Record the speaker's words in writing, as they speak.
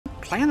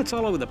planets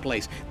all over the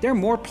place. There are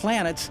more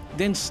planets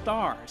than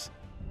stars.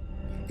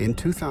 In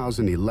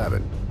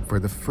 2011, for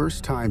the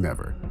first time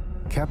ever,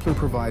 Kepler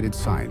provided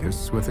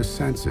scientists with a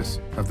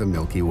census of the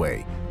Milky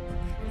Way.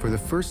 For the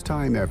first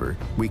time ever,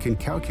 we can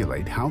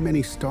calculate how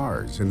many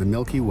stars in the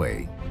Milky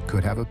Way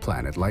could have a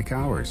planet like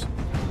ours.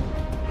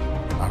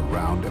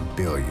 Around 1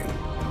 billion.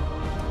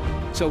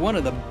 So one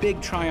of the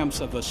big triumphs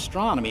of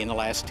astronomy in the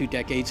last 2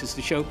 decades is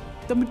to show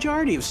the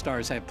majority of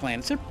stars have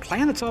planets. There are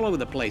planets all over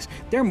the place.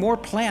 There are more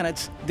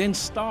planets than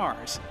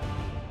stars.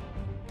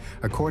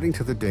 According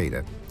to the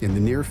data, in the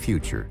near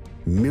future,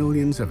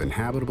 millions of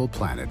inhabitable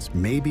planets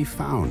may be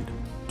found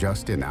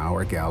just in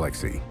our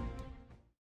galaxy.